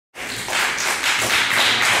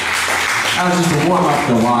just to warm up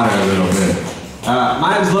the water a little bit.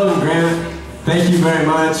 My name is Logan Grant. Thank you very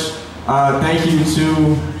much. Thank you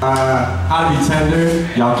to How to Be Tender.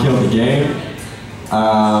 Y'all killed the game.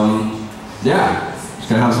 Yeah, just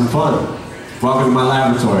gonna have some fun. Welcome to my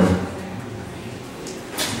laboratory.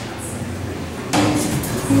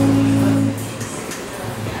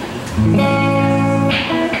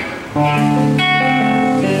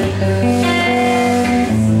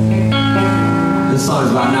 This song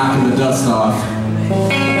is about knocking the dust off.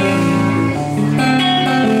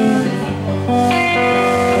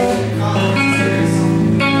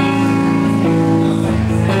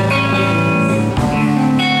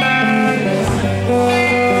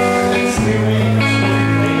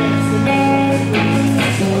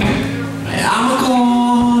 I'm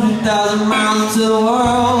going 1,000 miles to the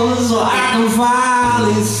world so I can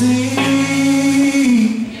finally see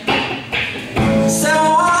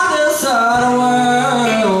seven wonders of the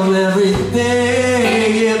world and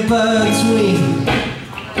everything in between.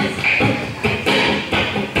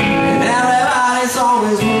 And everybody's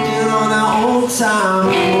always working on their own time.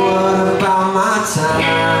 What about my time?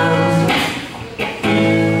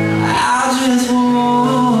 I just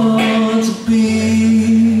want to be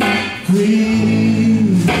free.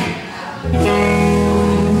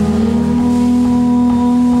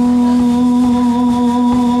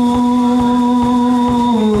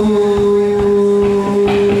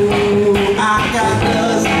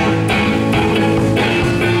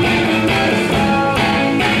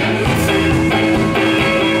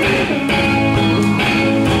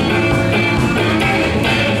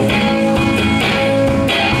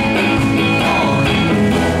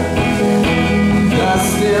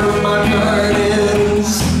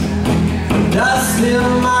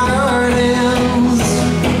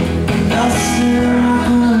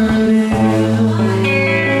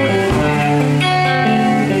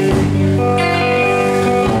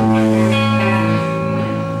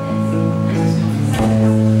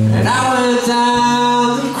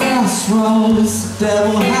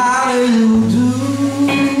 Devil, how do you do?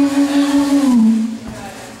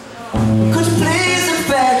 Could you please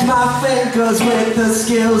infect my fingers with the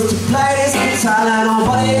skills to play this guitar that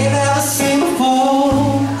nobody ain't ever seen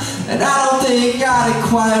before? And I don't think I got it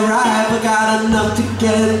quite right, but got enough to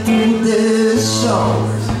get through this show.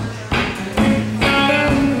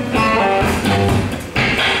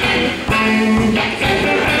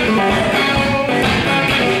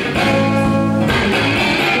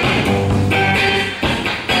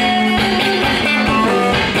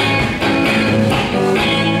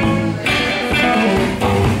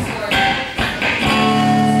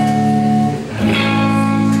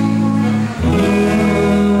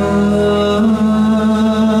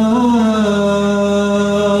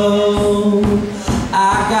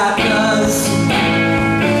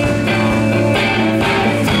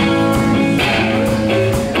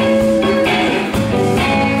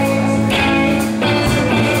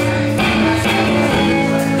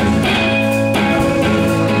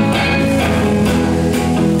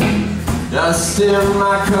 Dust in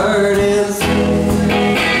my curtains,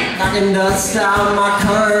 knocking dust out my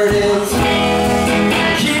curtains.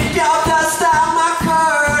 Keep your dust out my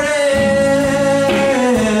curtains.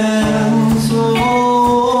 Oh,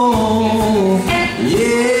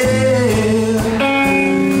 yeah.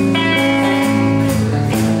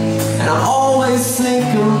 And I'm always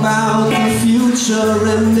thinking about the future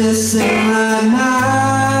and missing right now.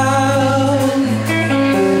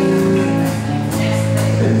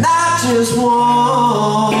 Just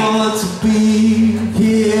want to be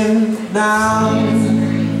here now.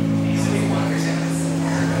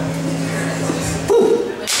 Woo.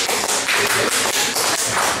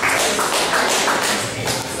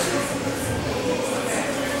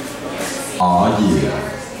 Oh yeah.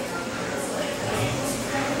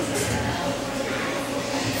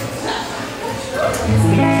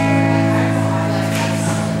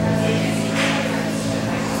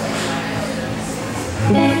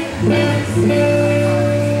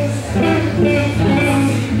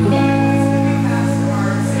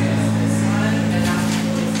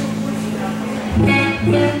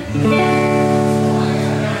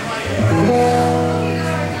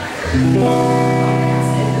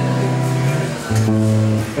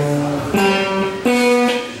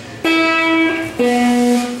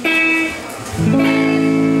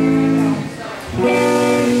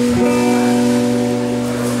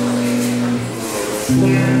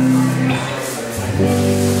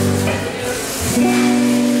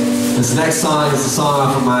 This next song is a song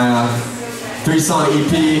off of my 3-song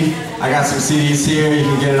EP. I got some CDs here, you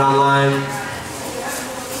can get it online.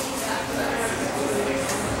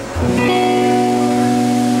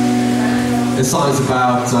 This song is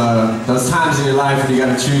about those times in your life when you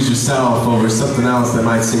gotta choose yourself over something else that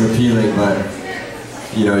might seem appealing, but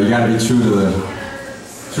you know, you gotta be true to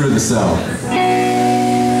the self.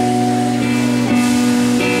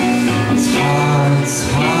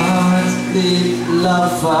 It's hard to leave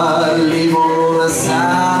lover, leave on the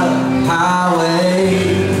side of the highway.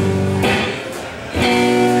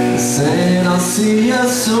 Saying I'll see you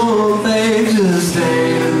soon, babe, just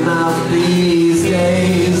ain't enough these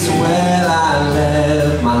days. Well, I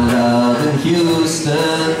left my love in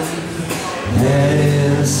Houston,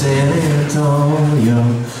 headed to San Antonio.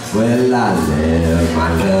 Well, I left my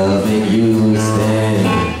love in Houston,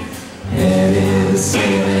 headed to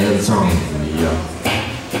San Antonio.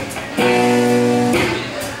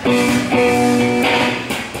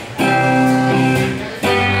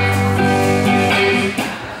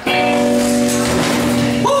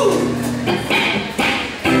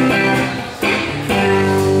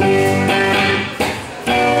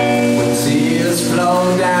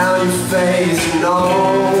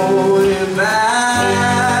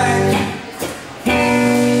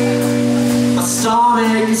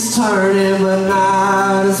 Turning, but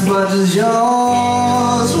not as much as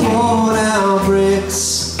yours. Worn out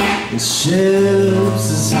bricks and ships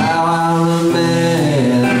is how I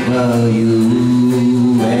remember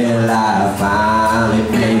you. Well, I finally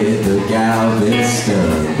made it to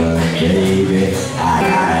Galveston, but baby, I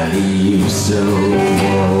gotta leave soon.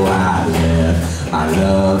 Oh, I left my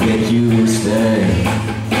love in Houston,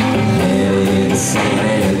 headed to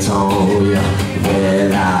San Antonio.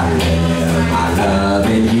 Well, I left my love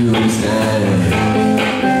in Houston,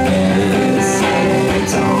 headed to San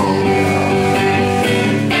Antonio.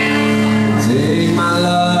 Take my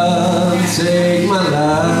love, take my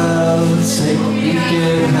love, take what you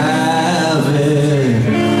can have it.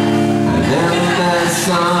 I never met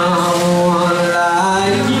someone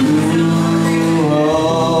like you.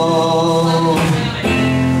 Oh,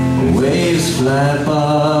 waves flap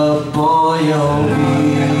up on your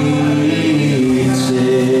beaches,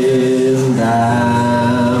 and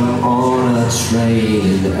I'm on a train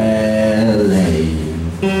in LA.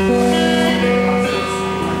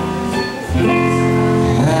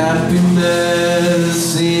 Happiness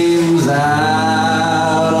seems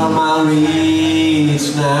out of my reach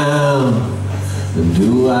now. And do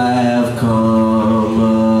I have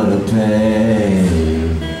karma to pay?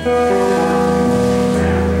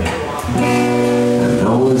 I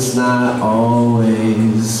know it's not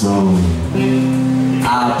always so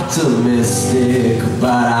optimistic,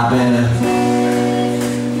 but I've been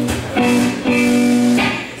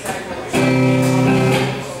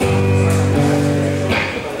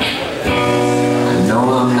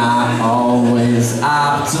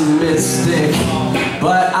optimistic,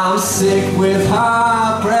 but I'm sick with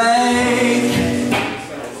heartbreak.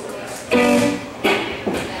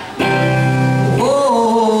 Oh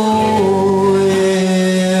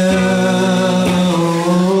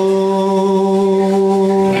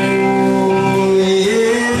yeah,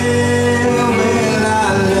 oh yeah. Well, I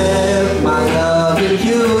left my love in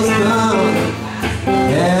Houston,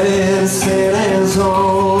 headed to San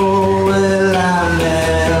Antonio. Well, I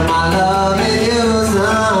left my love in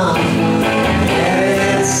Houston,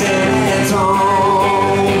 headed to San Antonio.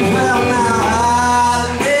 Well, now I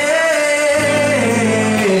left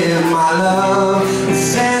my love in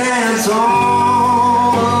San Antonio,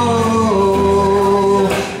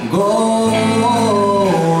 going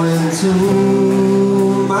to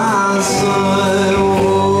my son.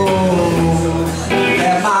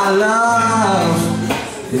 Left my love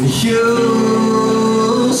in Houston,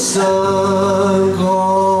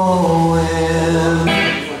 going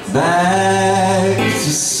back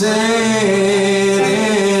to San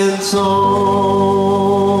Antonio.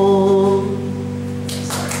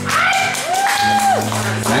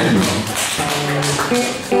 Thank you.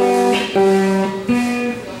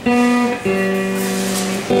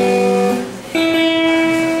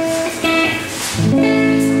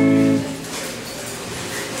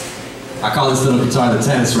 I call this little guitar the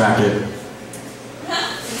tennis racket.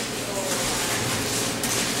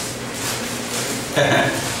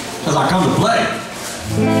 Because I come to play.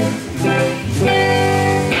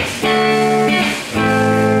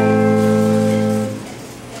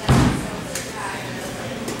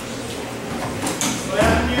 What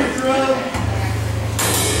happened to your drum?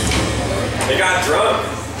 They got drunk.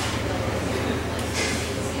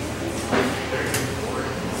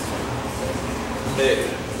 Hey,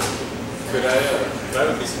 could I have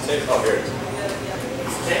a piece of tape? Oh, here.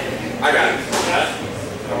 I got it.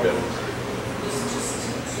 I'm good.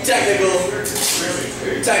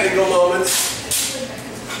 Technical moments.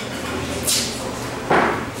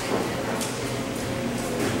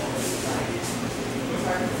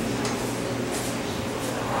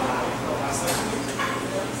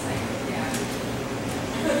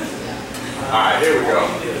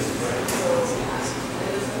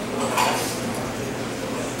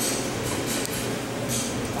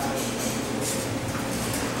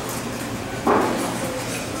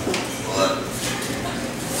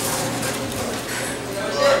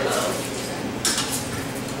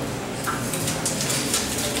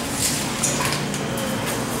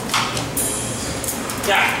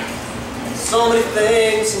 Yeah. So many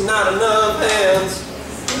things and not enough hands.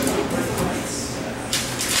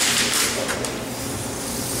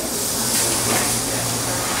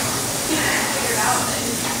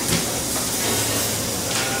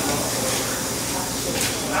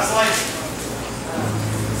 That's like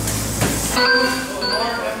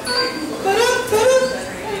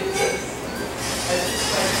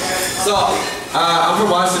So, I'm from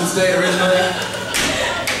Washington State originally.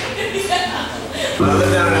 I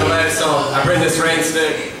live down in LA, so I bring this rain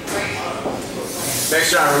stick. Make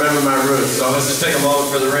sure I remember my roots. So let's just take a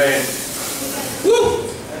moment for the rain. Woo!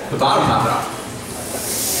 The bottom popped off.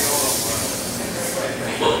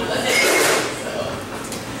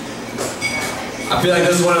 I feel like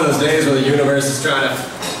this is one of those days where the universe is trying to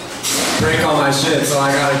break all my shit, so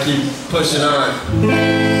I gotta keep pushing on.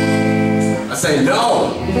 I say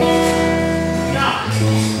no!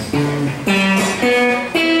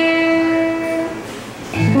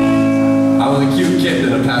 I was a cute kid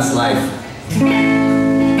in a past life.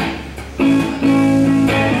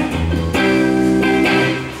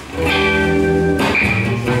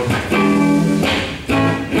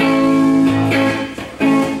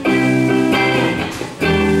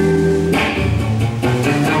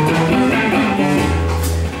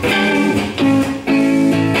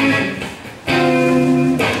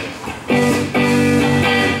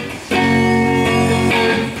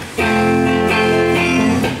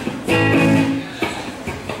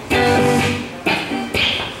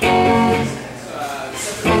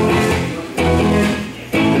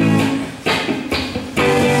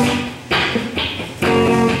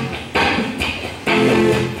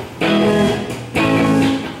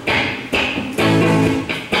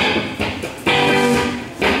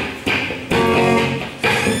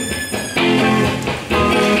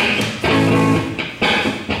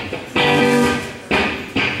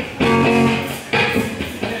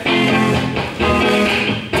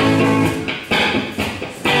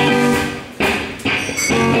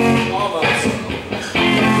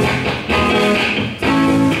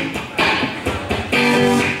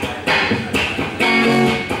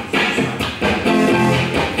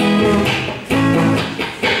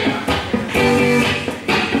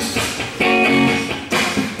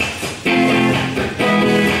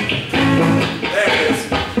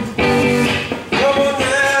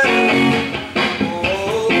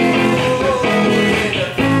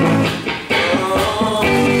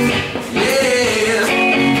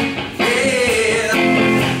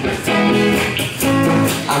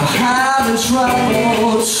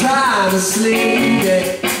 Trouble trying to sleep, yeah.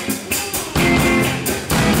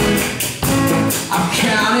 I'm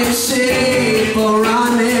counting sheep but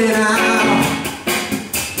running out.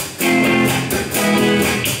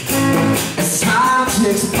 As time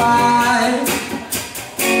ticks by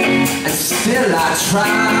and still I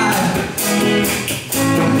try.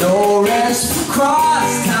 No rest for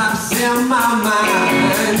cross times in my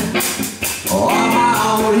mind. Oh, on my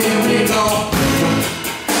own, here we go.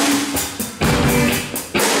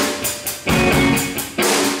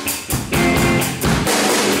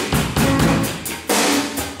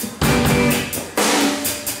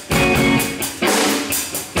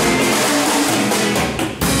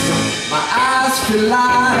 Feel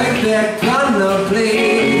like they're gonna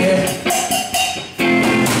bleed.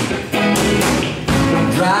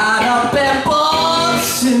 Dried up and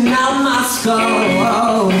busting out my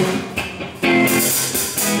skull.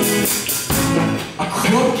 A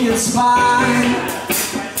crooked spine.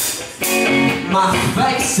 My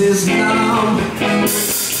face is numb.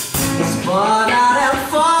 Spun out and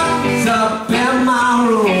fucked up in my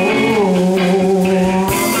room.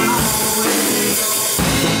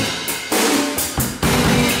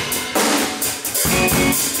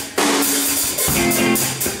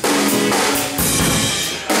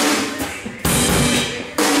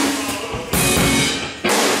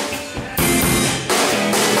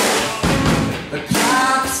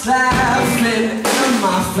 Laughing in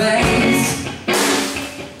my face.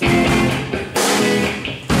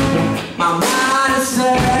 My mind is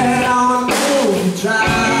set on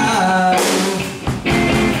overdrive.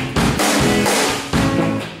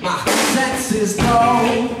 My senses dull.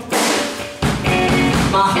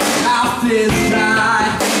 My mouth is dry.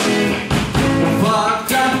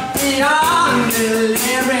 Fucked up beyond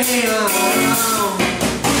delirium.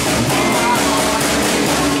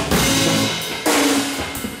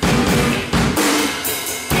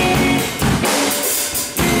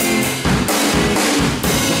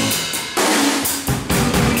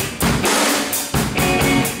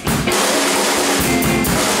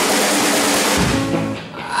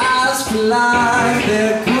 Like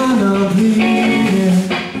they're gonna bleed.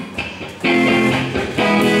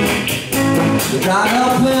 Dried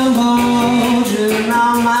up emotion, my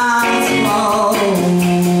mind's low.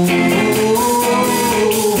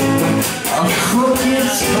 A crooked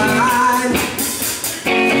spine,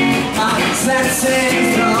 my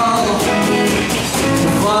senses low.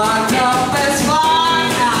 Fucked up as fuck,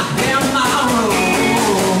 now in my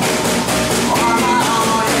room. On my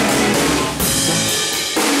own.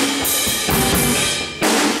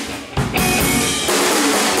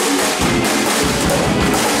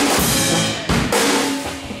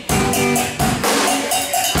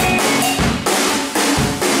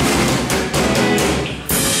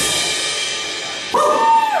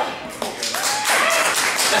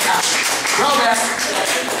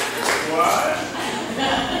 What?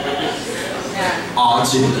 Aw,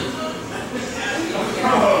 gee.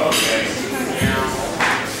 Oh, okay.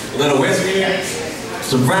 A little whiskey,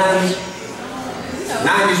 some friends,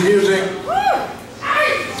 90s music.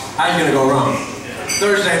 How you gonna go wrong?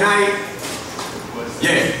 Thursday night,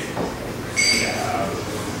 yeah.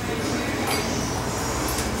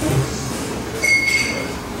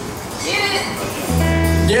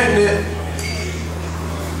 Getting it.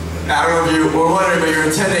 I don't know if you were wondering, but you're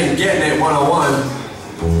attending Getting It 101.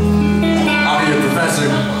 I'll be your professor.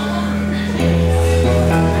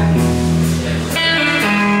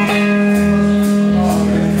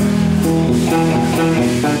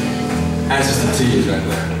 That's just a tease right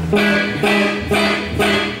there.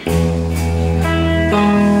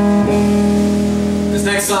 This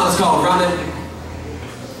next song is called Running.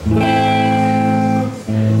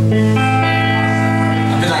 I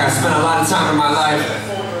feel like I spent a lot of time in my life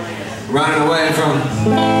running away from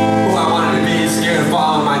who I wanted to be, scared of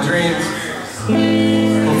following my dreams.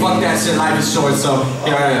 Well, fuck that shit, life is short, so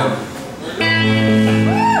here I am.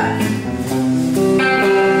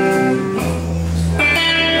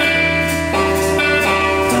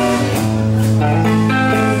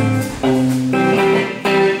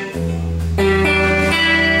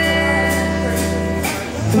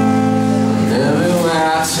 Everywhere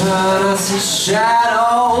I turn, I see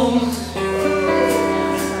shadows.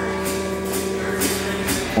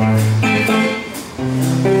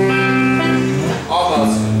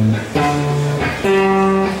 Almost.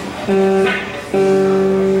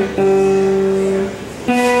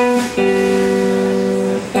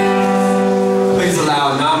 Please allow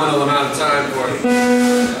a nominal amount of time for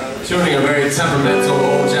tuning a very temperamental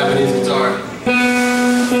old Japanese guitar.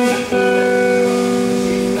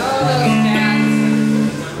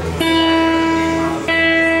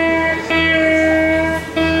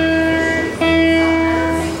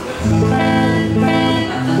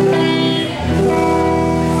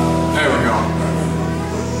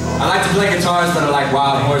 Play guitars that are like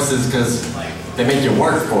wild horses because they make you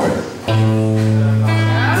work for it.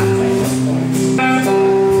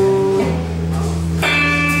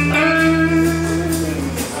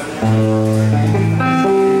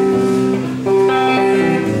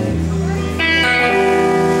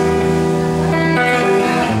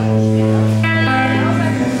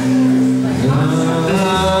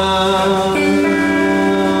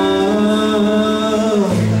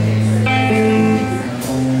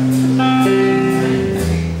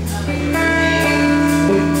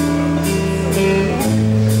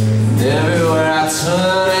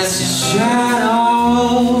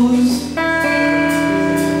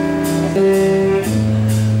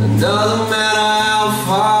 Doesn't matter how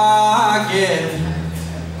far I get,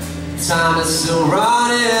 time is still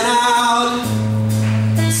running out.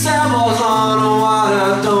 Sailboats on the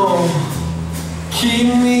water don't keep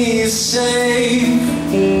me safe.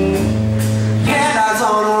 Headlights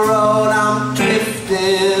on the road, I'm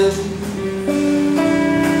drifting.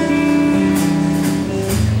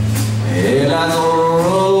 Headlights on the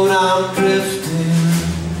road, I'm drifting.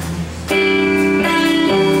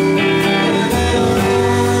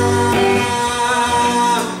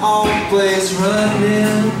 Always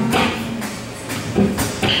running,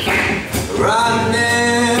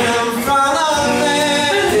 running from the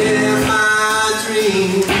land in my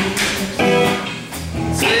dreams.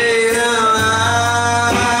 Say it out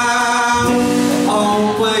loud,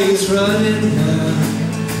 always running now,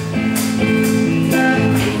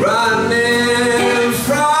 running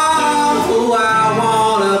from who I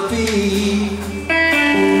wanna be.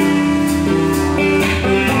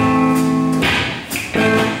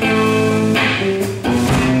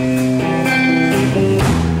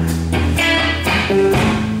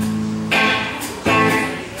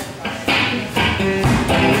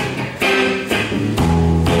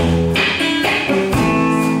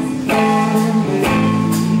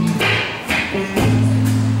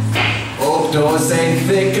 Doors ain't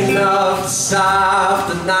thick enough to stop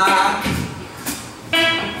the knock.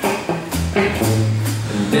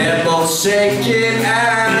 They're both shaking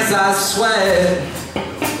as I sweat.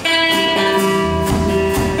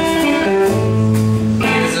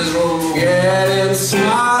 Is this room getting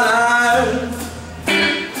smaller?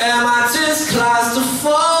 Am I just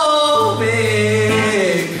claustrophobic?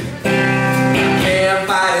 Can't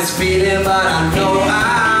fight this feeling, but I know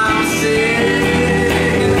I'm sick.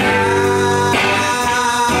 And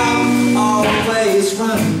I'm always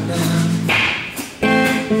running down.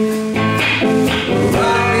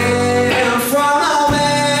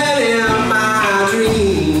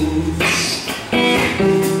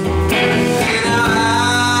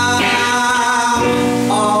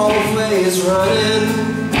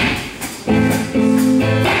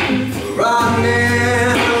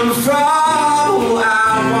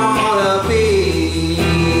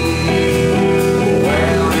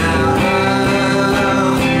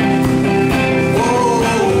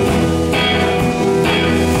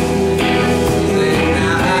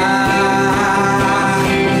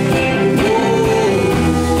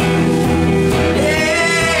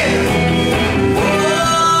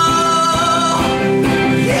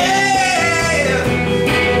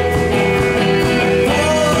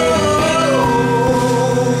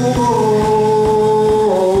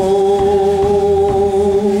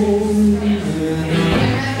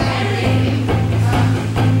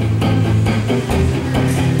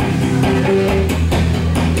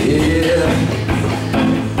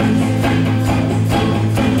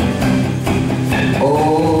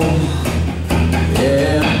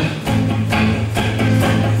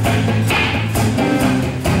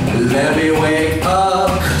 Let me wake up,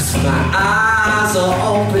 'cause my eyes are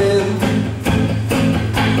open.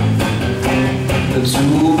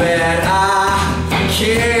 Too bad I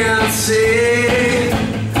can't see.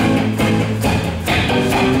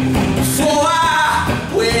 For I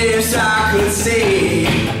wish I could see.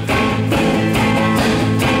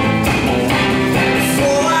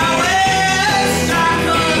 For I wish I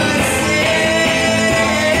could see.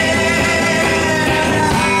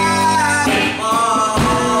 I'm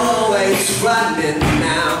always running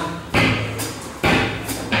now.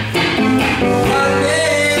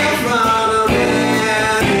 Running from a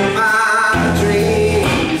man in my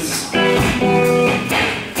dreams.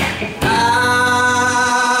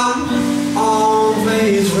 I'm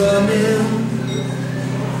always running.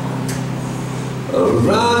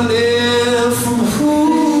 Running from who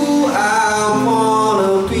I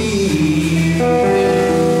wanna be.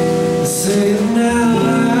 Say now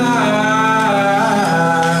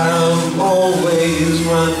I'm always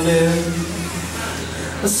running.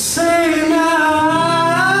 Say now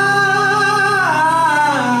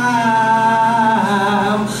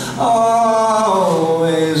I'm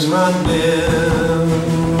always running.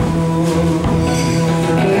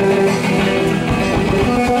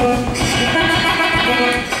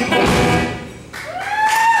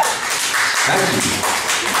 Thank you.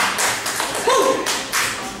 Woo.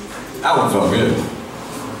 That one felt good.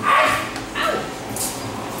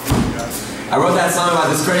 I wrote that song about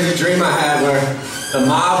this crazy dream I had where the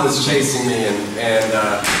mob was chasing me and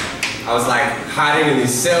I was like hiding in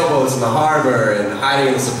these sailboats in the harbor and hiding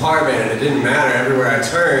in this apartment, and it didn't matter. Everywhere I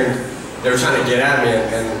turned, they were trying to get at me,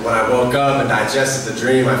 and when I woke up and digested the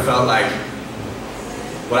dream, I felt like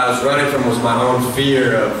what I was running from was my own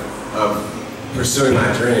fear of pursuing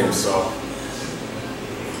my dreams, so.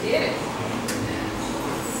 Yeah.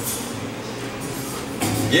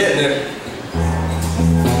 Getting it.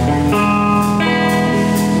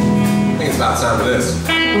 I think it's about time for this.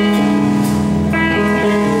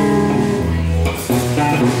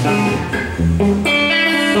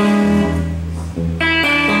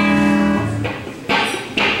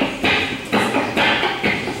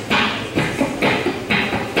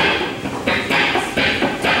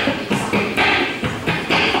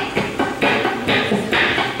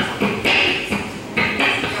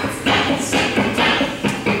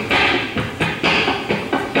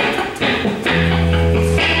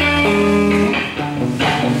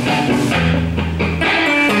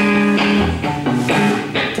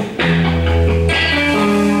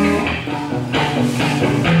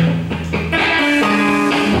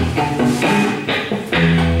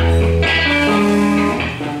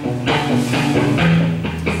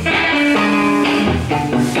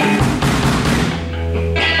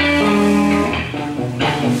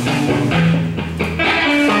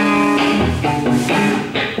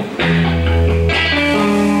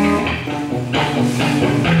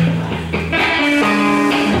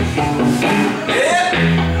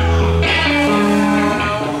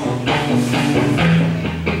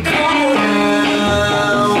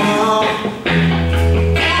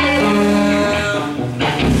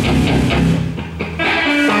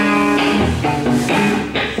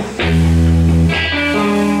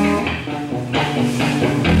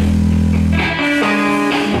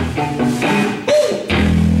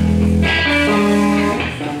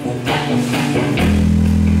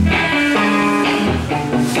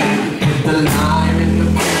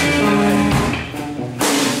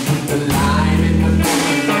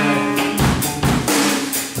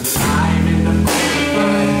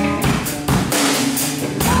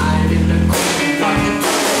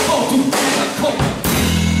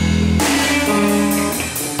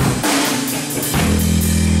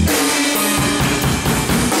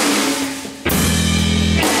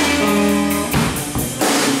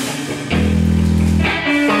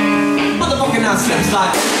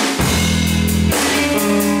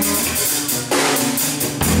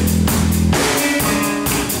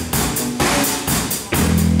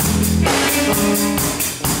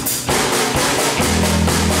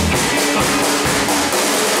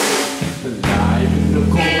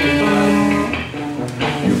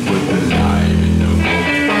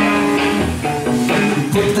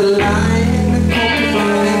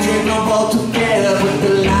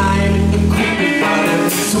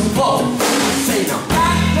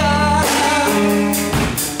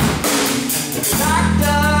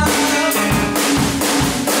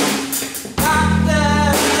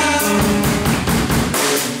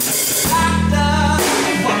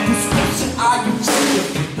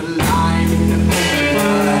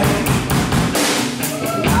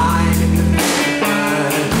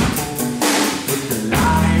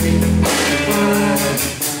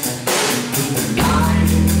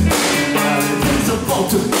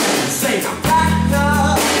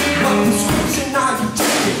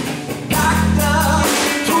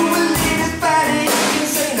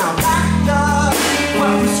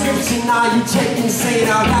 prescription are you taking? Say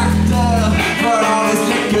now, doctor, for all this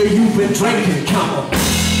liquor you've been drinking, come on.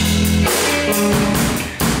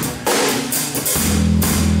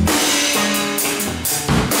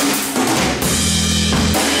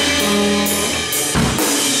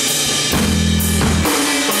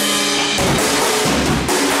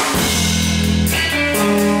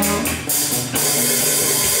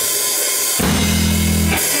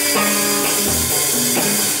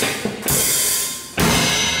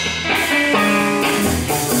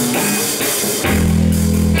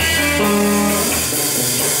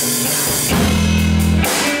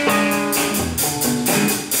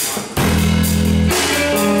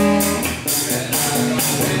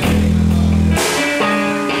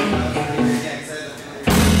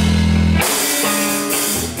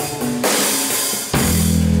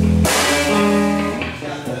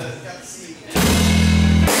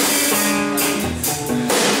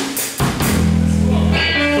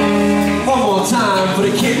 Time for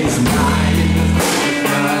the kids. Time in the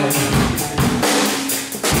night.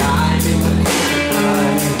 Time in the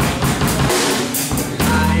night.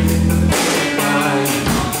 Time in the night.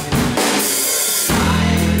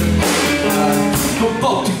 Time in the night. For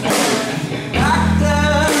both together. Doctor,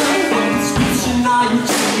 what prescription are you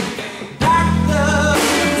taking? Doctor,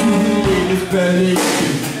 you need this better.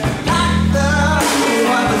 Doctor,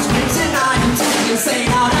 what prescription are you taking? Say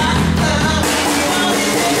now, doctor.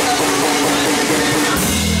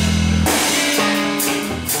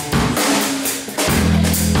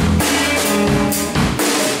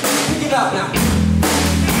 Up now.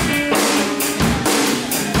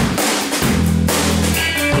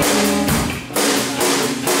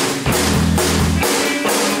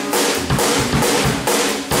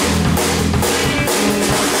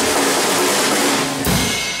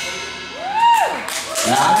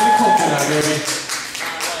 I'm in the coconut, baby.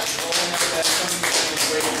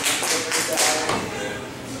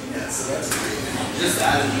 Just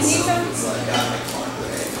added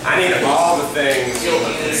I need all the things.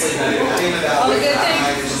 All the good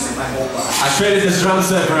things? I traded this drum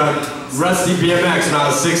set for a rusty BMX when I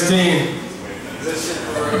was 16.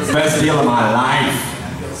 Best deal of my life.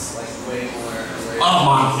 Of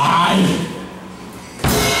my life.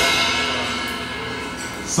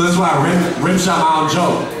 So this is why I rim shot my own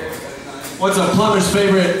joke. What's a plumber's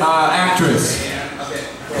favorite actress?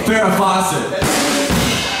 Farrah Fawcett.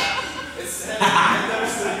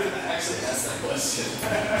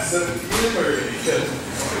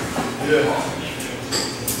 Yeah.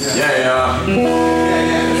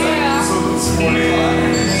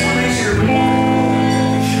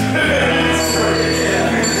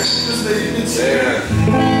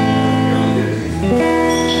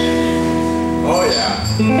 Oh yeah.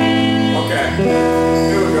 Okay.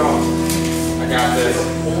 Here we go. I got this.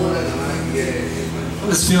 I'm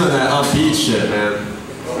just feeling that upbeat shit, man.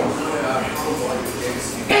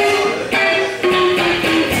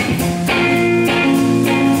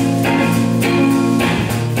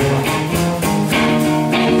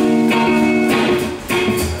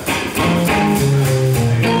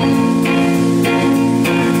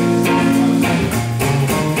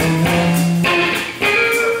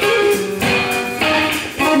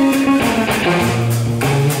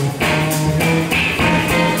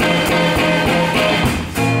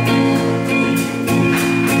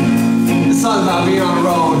 About being on the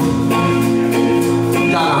road. Y'all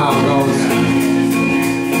know how it goes.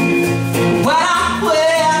 When I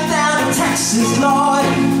went down to Texas, Lord,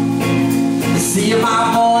 to see my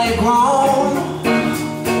boy grown.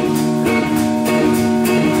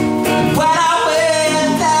 When I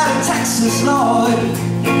went down to Texas, Lord,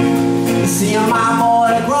 to see my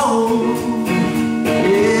boy grown.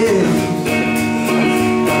 Yeah.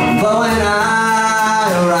 But when I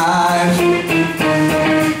arrived,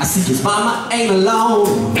 I see his mama ain't alone.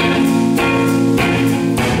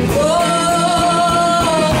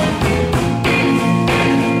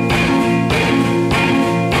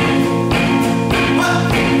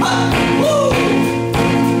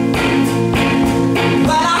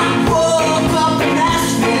 But I woke up in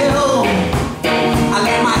Nashville. I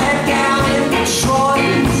laid my head down in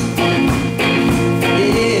Detroit.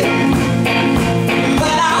 Yeah.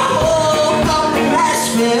 But I woke up in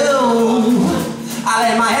Nashville. I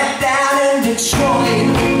laid my head down in Detroit.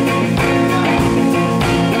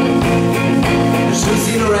 Should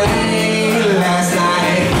see the rain last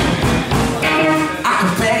night. I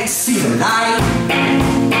could barely see the light.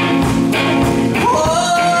 Oh,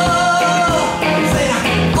 say that.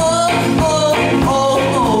 Oh,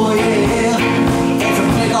 yeah. It's a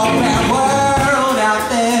big old bad world out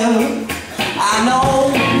there. I know.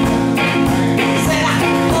 Say that.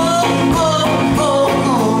 Oh,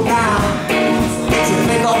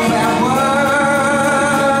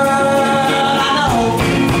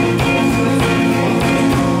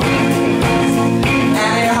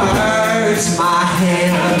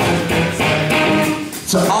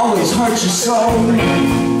 to always hurt your soul.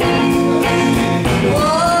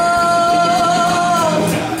 Whoa.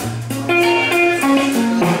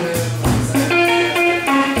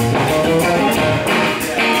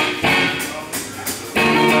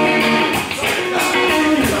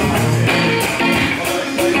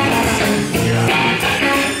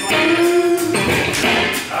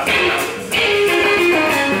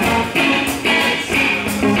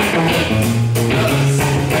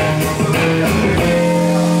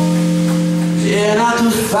 After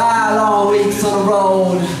 5 long weeks on the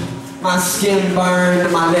road, my skin burned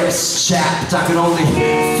and my lips chapped. I could only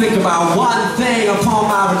think about one thing upon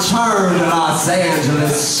my return to Los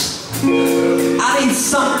Angeles. I need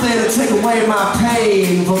something to take away my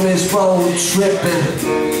pain from this road trip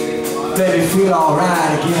and make me feel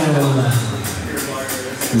alright again.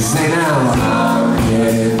 Say now, I'm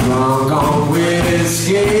getting drunk on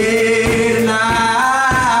whiskey tonight.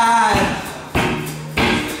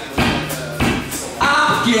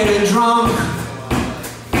 Getting drunk.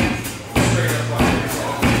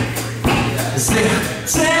 Say,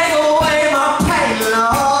 take away my pain,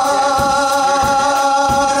 Lord.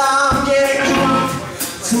 I'm getting drunk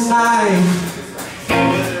tonight.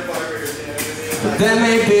 But then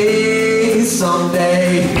maybe someday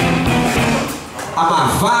I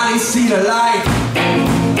might finally see the light.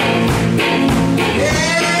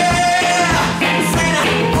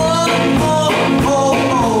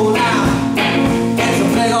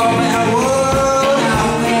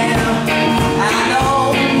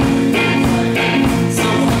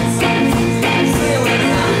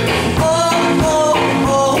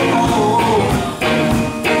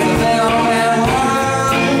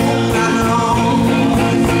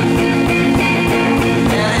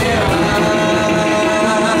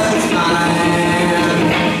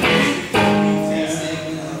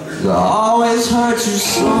 Always hurt you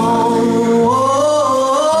so.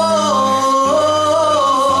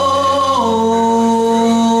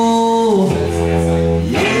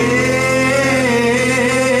 Yeah,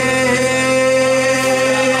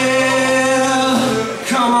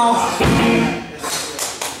 come on.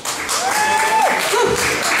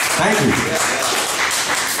 Thank you.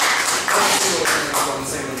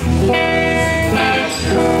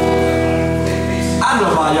 I don't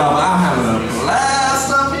know about y'all, but I'm having a blast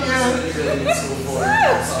up here.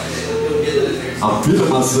 I'm feeling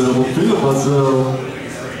myself, I'm feeling myself.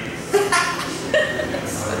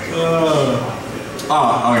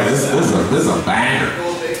 Oh, okay, this is a banger.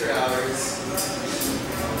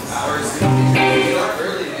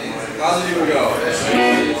 How's it even go?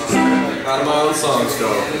 How do my own songs go?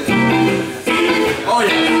 Oh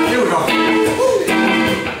yeah, here we go. Woo.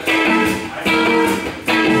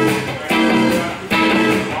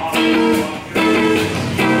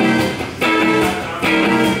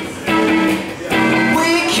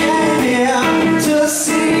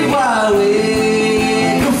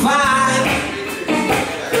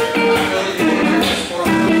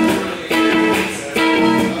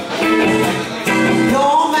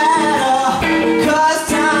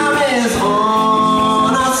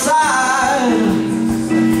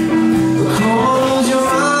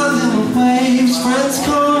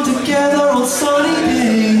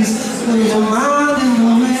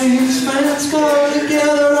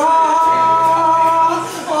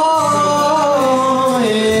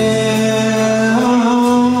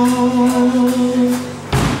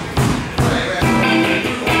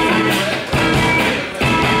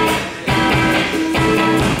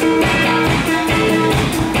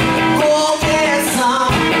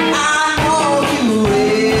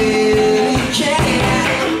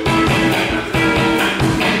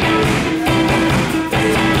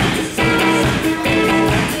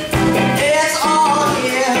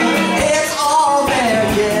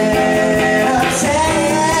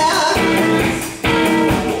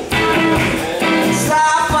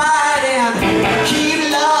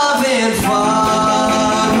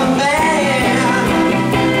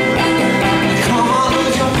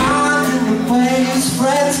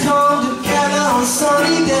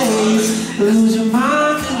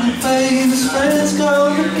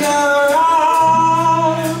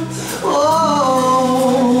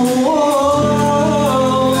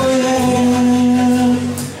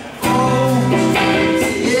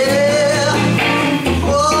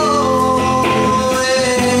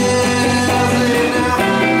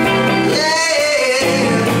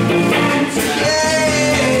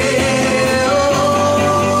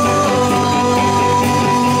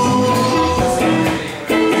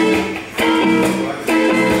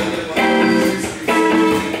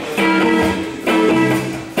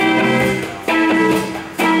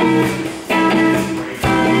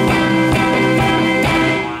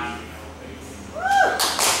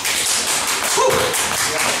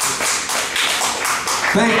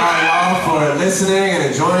 thank all y'all for listening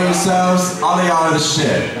and enjoying yourselves. All of y'all are the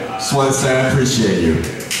shit. Just want to say I appreciate you.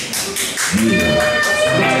 Yeah.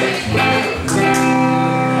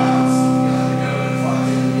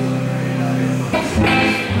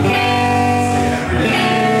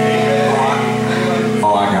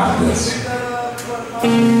 Oh, I got this.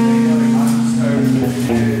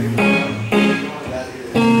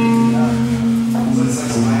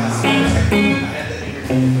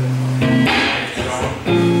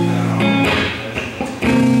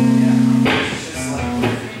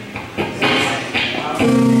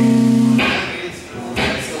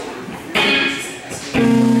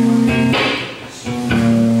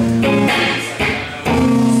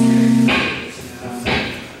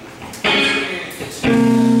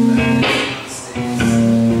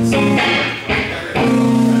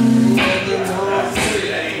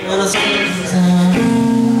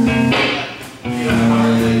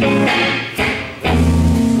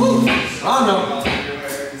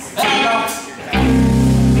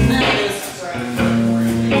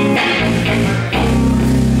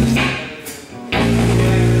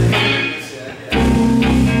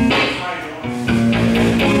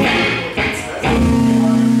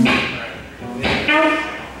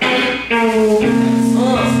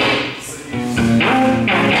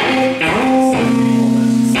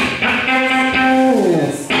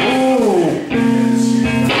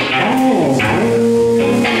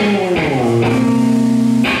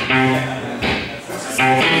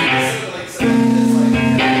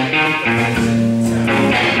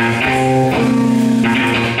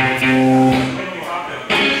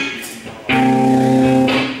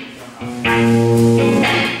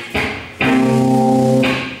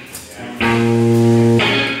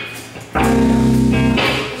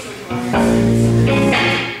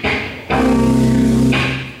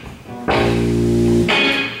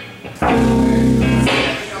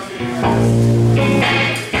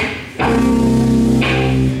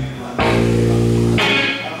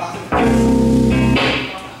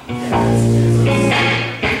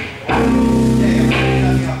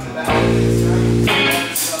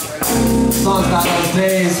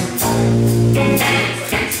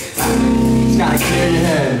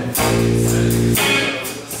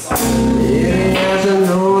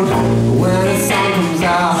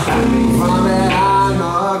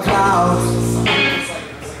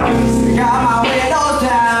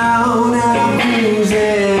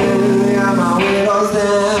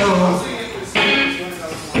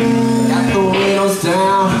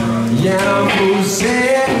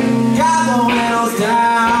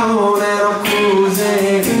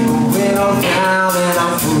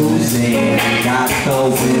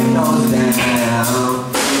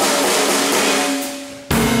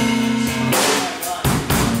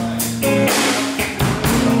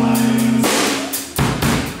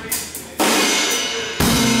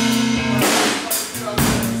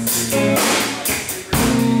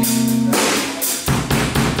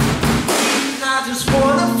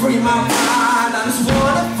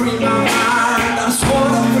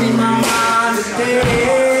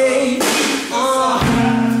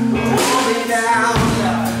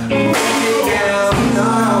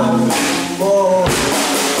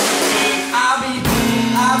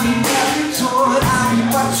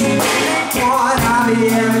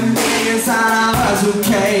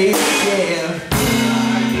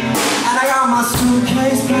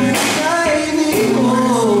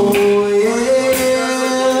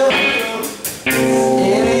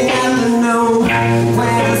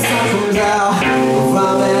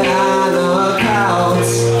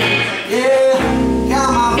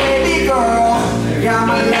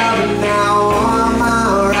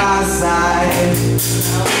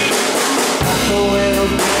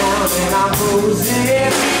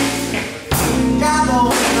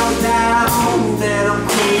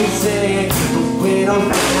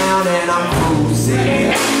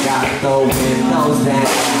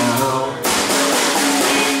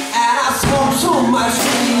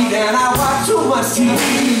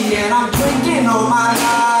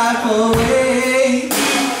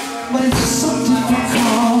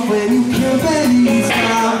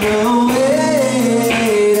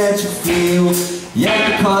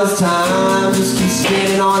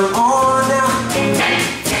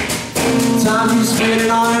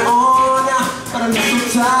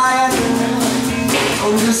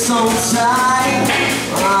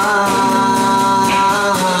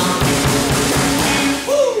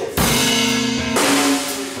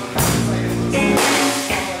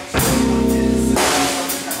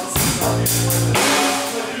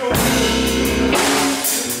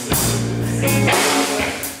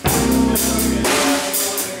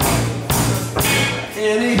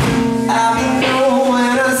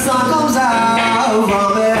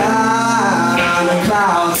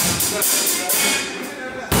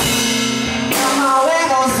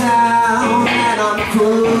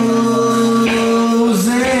 Oh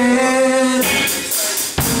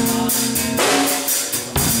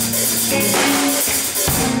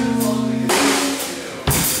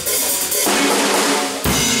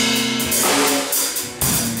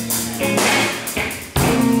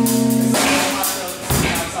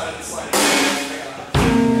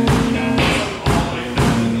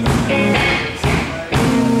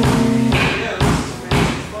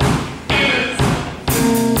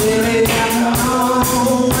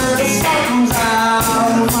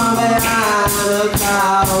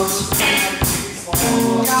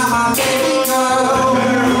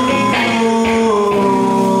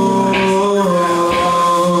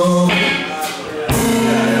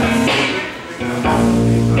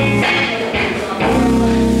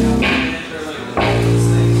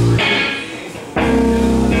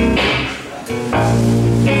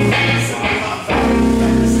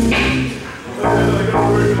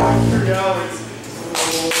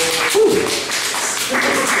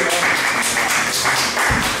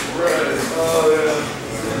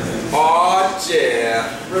yeah.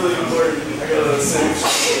 Really important. I got a same.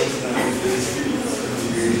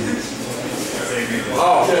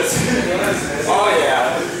 Oh. Oh yeah.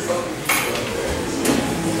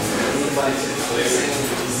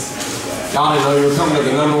 Y'all didn't know you were coming to the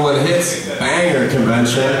 #1 hits banger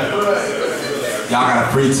convention. Y'all got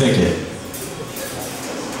a free ticket.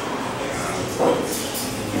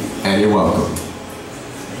 And you're welcome.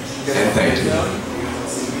 And thank you.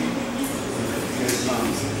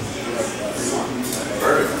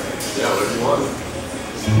 Perfect. Yeah, whatever you want.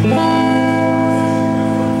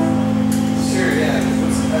 Sure, yeah.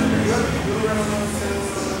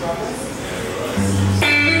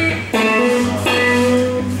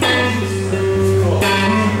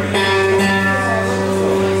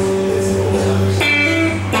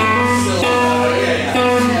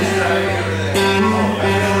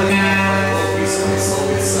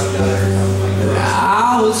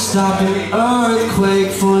 I would stop an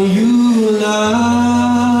earthquake for you,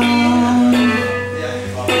 love.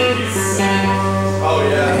 Oh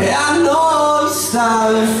yeah. Yeah, I know you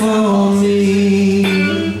stop it for me.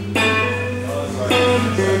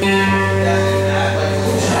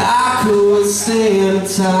 I could withstand a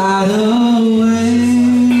tidal wave.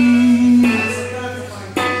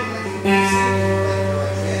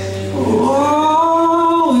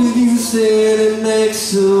 Oh, with you standing next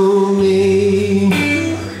to me.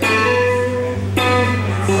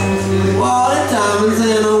 All the diamonds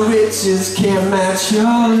and the riches can't match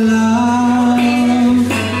your love.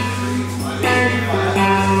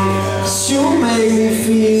 'Cause you make me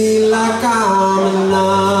feel like I'm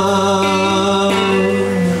enough.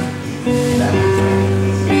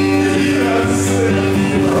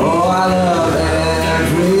 Oh, I love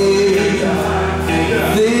everything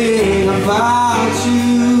about you.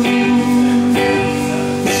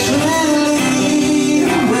 It's really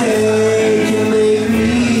the way you make me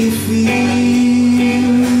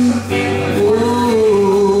feel. Oh,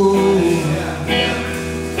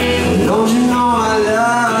 don't you know I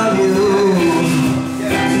love you?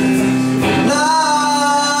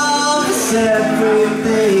 Love is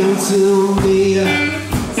everything to me.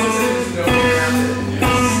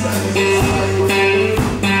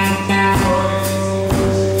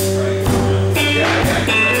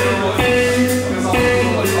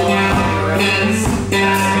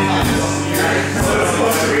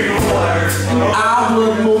 I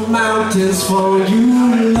would move mountains for you,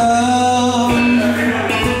 love.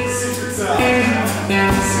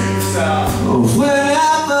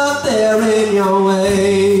 Wherever they're in your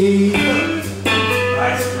way,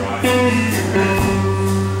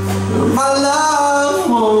 my love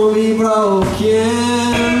won't be broken.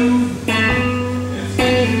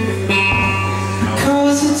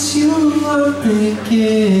 'Cause it's you I'm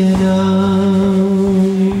thinking of.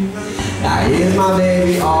 Now is my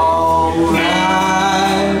baby alright?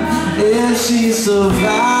 Is she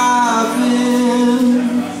surviving?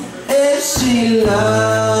 Is she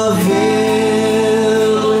loving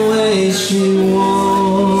the way she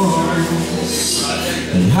wants?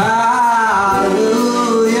 And hallelujah,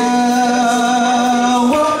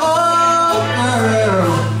 whoa,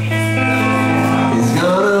 girl, it's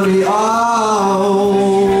gonna be alright.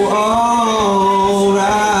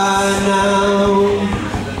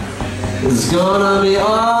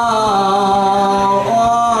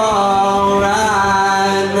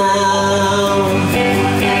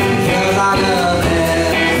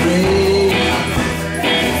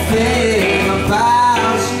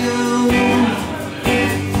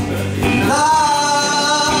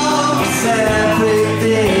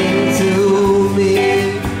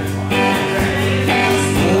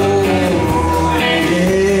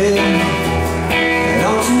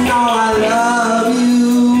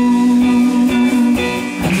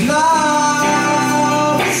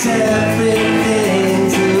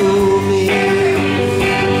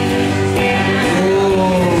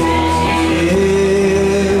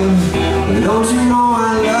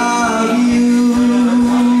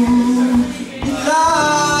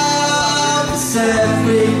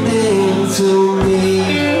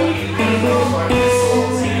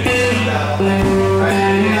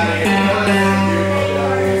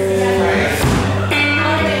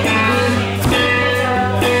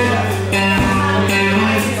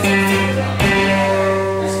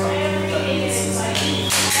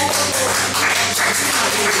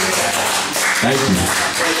 Thank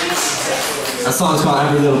you. That song's called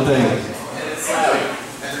Every Little Thing.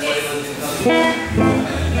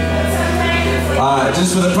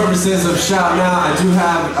 Just for the purposes of shouting out, I do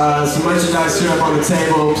have some merchandise here up on the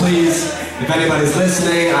table. Please, if anybody's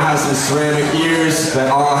listening, I have some ceramic ears that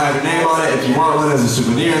all have your name on it. If you want one as a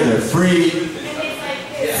souvenir, they're free.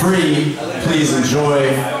 Please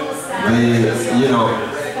enjoy the, you know,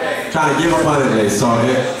 trying to give abundantly. So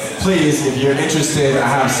please, if you're interested, I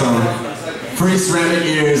have some free ceramic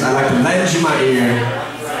ears. I'd like to lend you my ear.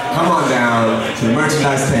 Come on down to the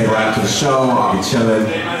merchandise table after the show. I'll be chilling.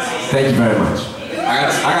 Thank you very much. I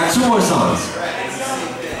got 2 more songs.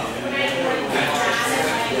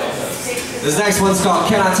 This next one's called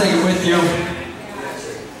Can I Take It With You?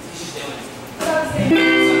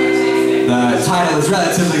 The title is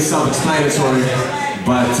relatively self-explanatory,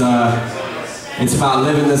 but it's about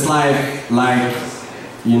living this life like,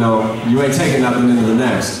 you know, you ain't taking nothing into the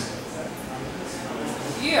next.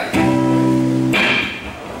 Yeah.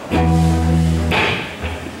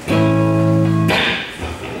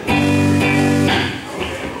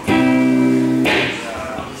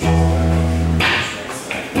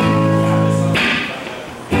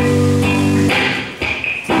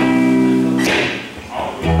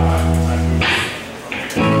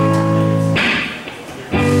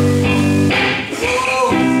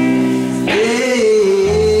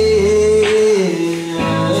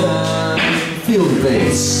 Feel the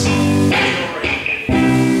bass.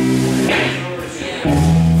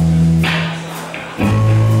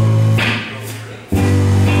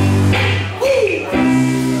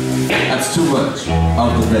 That's too much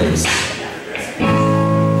of the bass.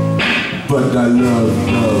 But I love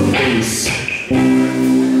the bass.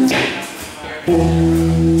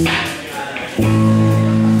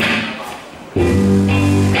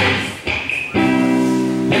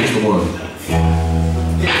 Here's the one.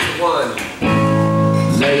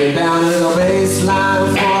 Laying down in the bass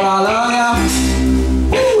line for all of ya.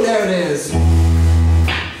 Woo, there it is.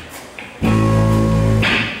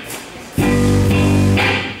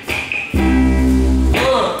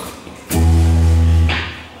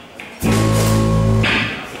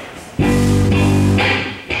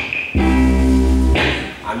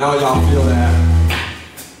 I know y'all feel that.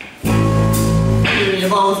 Get in your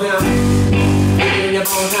bones now. Get in your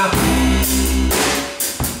bones now.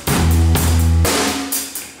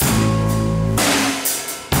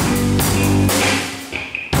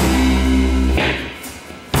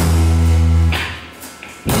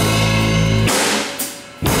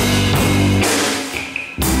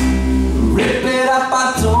 I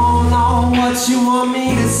don't know what you want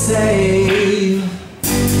me to say.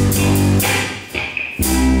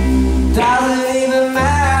 Doesn't even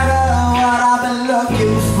matter what I've been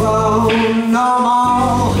looking for no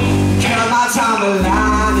more. 'Cause my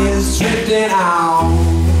timeline is drifting out.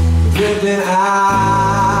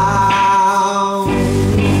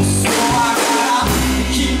 So I gotta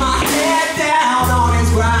keep my head down on this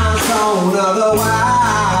grindstone.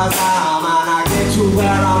 Otherwise I might not get to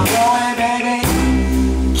where I'm going, baby.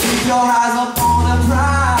 Your eyes up on the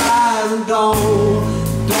prize and don't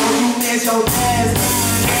you miss your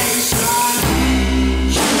destination.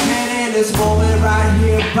 Keep it in this moment right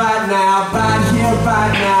here, right now,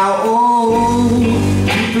 right now. Oh,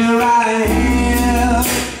 keep it right here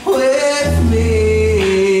with me.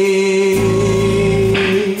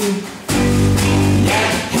 Yeah,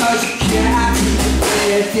 'cause you can't keep it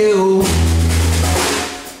with you.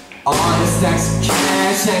 All this stacks of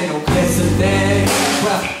cash ain't no glistening.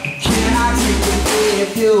 Well, can I take it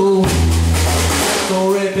with you? So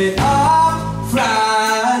rip it up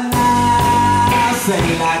right now. Say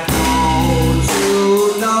like, don't you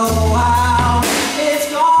know how it's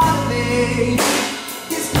gonna be?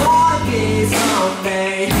 It's gonna be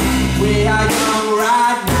someday. We are young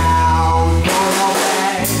right now. Don't know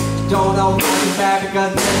back, don't know nothing back,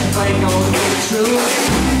 because this ain't gonna be true.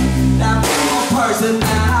 That one person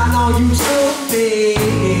that I know you to be.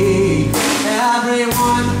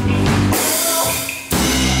 Everyone,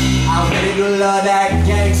 I really do love that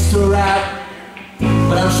gangster rap,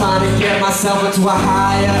 but I'm trying to get myself into a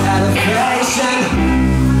higher elevation.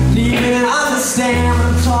 Do you even understand what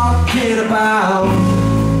I'm talking about?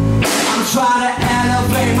 I'm trying to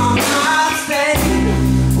elevate my mind state.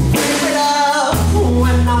 Rip it up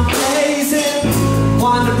when I'm blazing.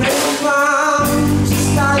 Wandering around, just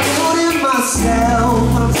diluting myself.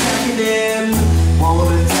 I'm checking in on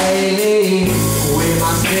the daily with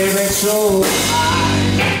my spiritual mind.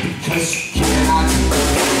 Because you cannot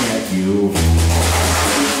forget you.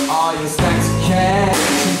 All your stacks of cash,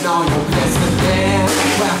 you know you're blessed again.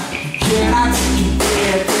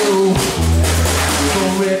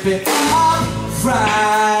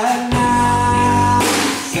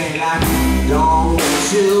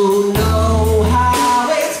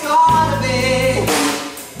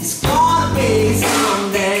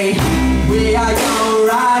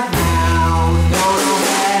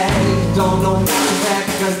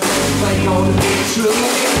 true.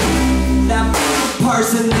 That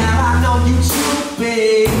person that I know you to be.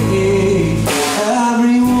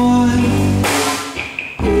 Everyone.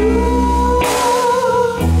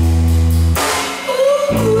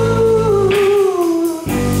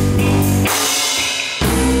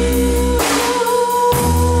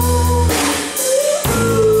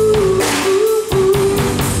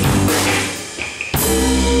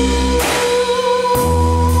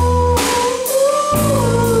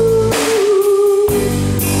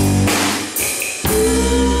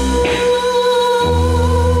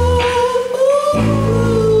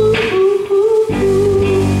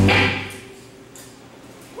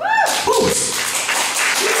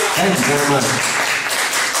 Thank you very much.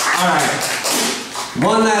 All right,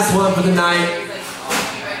 one last one for the night.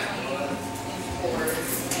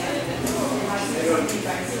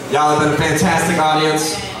 Y'all have been a fantastic audience.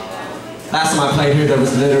 Last time I played here, there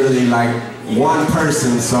was literally like one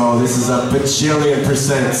person, so this is a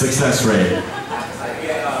bajillion% success rate.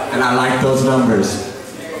 And I like those numbers.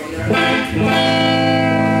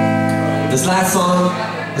 This last song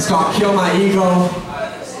is called Kill My Ego.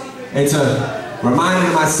 It's a reminder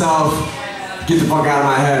to myself, get the fuck out of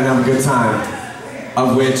my head and have a good time,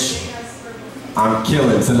 of which I'm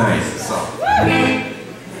killing tonight, so.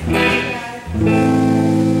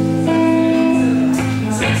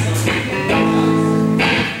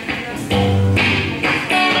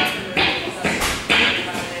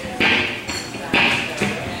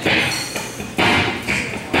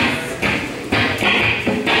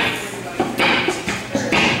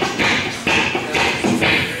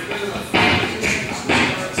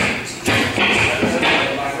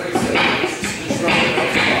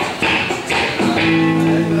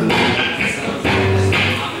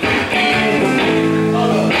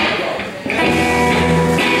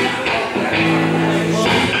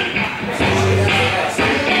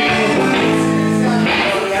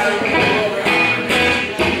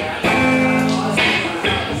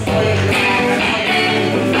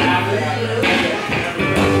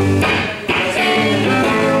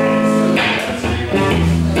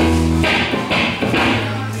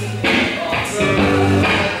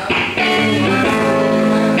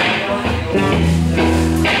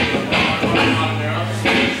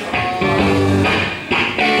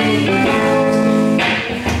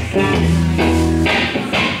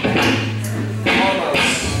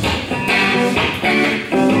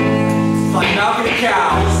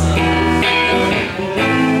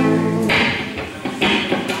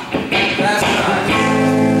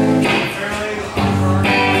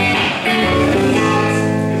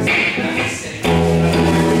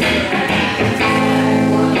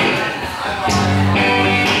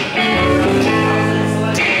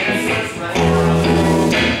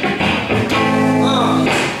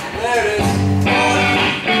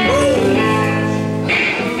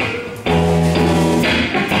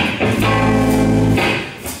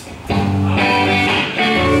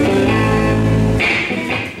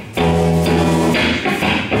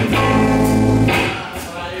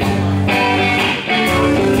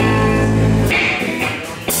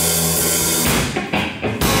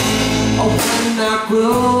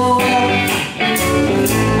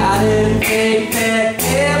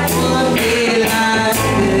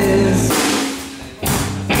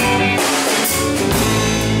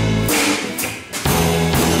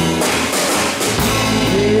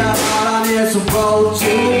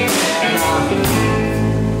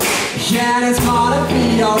 And it's gonna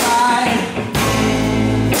be alright.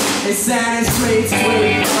 They said it's sweet,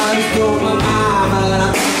 sweet, but it's through my mind. But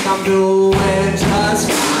I think I'm doing just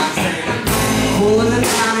fine. Pulling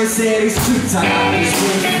down these city streets, I got these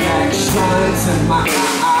reflections in my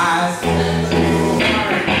eyes.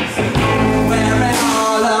 Wearing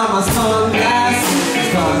all of my sunglasses,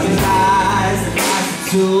 cause these eyes are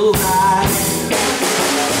too bright.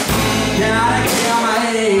 Gotta kill my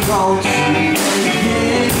ego to make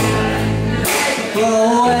it go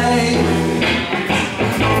away.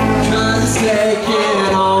 Cause it's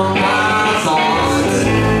taking on my thoughts.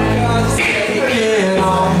 Cause it's taking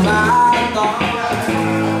on my thoughts.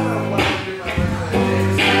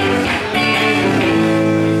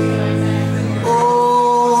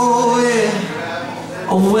 Oh yeah.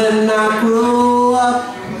 When I grew up,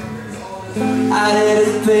 I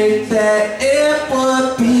didn't think that it would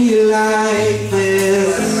be like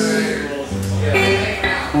this.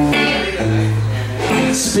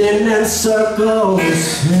 Spinning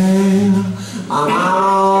circles, yeah. My mama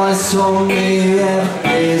always told me that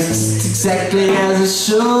it's exactly as it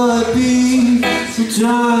should be. So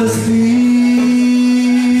just be,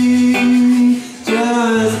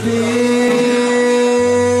 just be,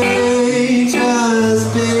 just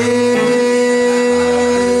be.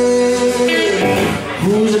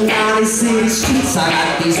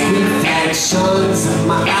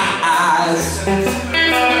 eyes,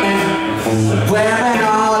 wearing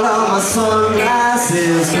all of my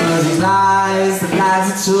sunglasses, cause these lights, the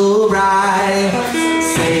lights are too bright.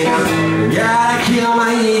 Say I gotta kill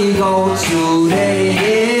my ego today,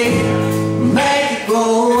 make it go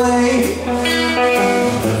away,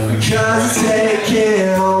 cause it's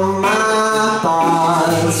taking all my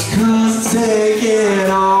thoughts, cause it's taking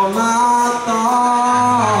all my thoughts,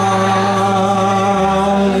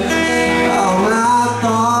 all my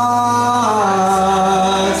thoughts,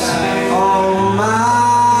 all my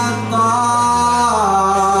thoughts.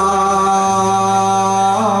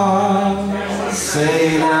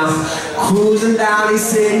 Say now, cruising down these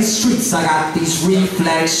city streets, I got these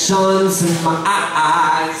reflections in my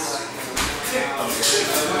eyes,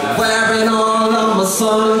 wearing all of my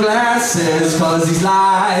sunglasses, cause these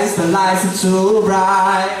lights, the lights are too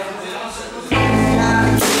bright.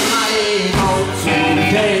 Gotta keep my ego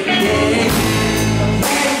today,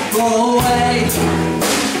 make it go away,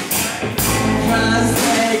 cause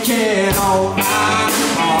they can't hold my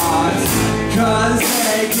heart, cause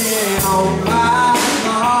they can't hold my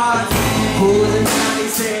heart. Cruising down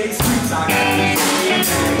these city streets, I got these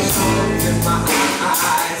reflections in my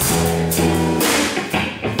eyes,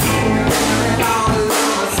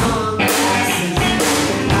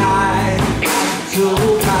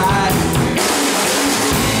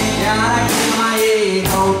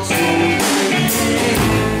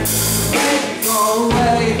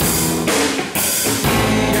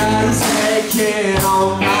 taking all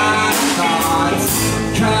my thoughts,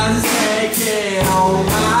 cause it's taking all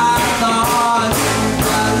my thoughts,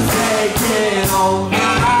 cause it's taking all my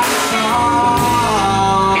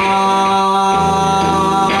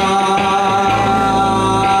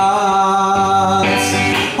thoughts,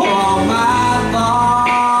 all my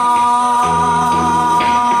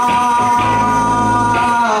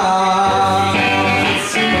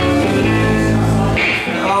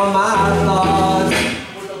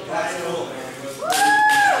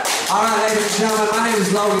Alright, ladies and gentlemen, my name is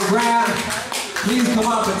Logan Grant. Please come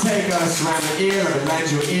up and take us around the ear, or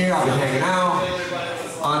lend you an ear. I'll be hanging out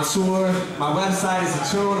on tour. My website is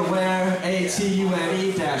ATUNE Aware,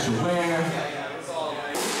 ATUNE-Aware.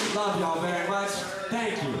 Love y'all very much.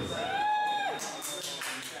 Thank you.